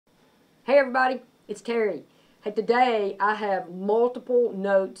Hey everybody, it's Terry. Hey, today I have multiple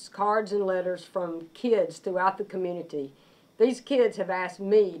notes, cards, and letters from kids throughout the community. These kids have asked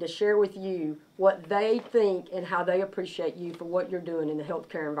me to share with you what they think and how they appreciate you for what you're doing in the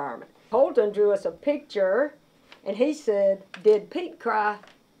healthcare environment. Holton drew us a picture and he said, "Did Pete cry?"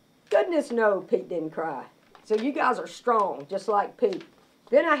 Goodness no, Pete didn't cry. So you guys are strong, just like Pete.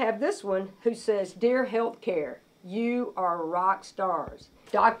 Then I have this one who says, "Dear healthcare, you are rock stars.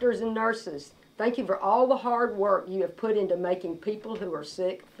 Doctors and nurses, thank you for all the hard work you have put into making people who are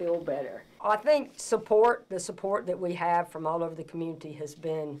sick feel better." I think the support that we have from all over the community has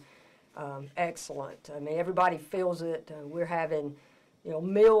been excellent. I mean, everybody feels it. We're having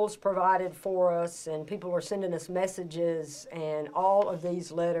meals provided for us, and people are sending us messages, and all of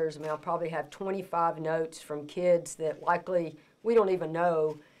these letters, I mean, I'll probably have 25 notes from kids that likely we don't even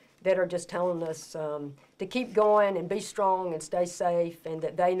know, that are just telling us to keep going and be strong and stay safe, and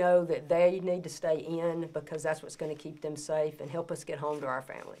that they know that they need to stay in because that's what's going to keep them safe and help us get home to our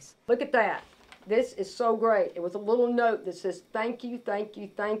families. Look at that. This is so great. It was a little note that says, "Thank you, thank you,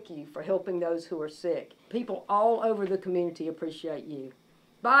 thank you for helping those who are sick." People all over the community appreciate you.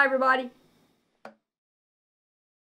 Bye, everybody.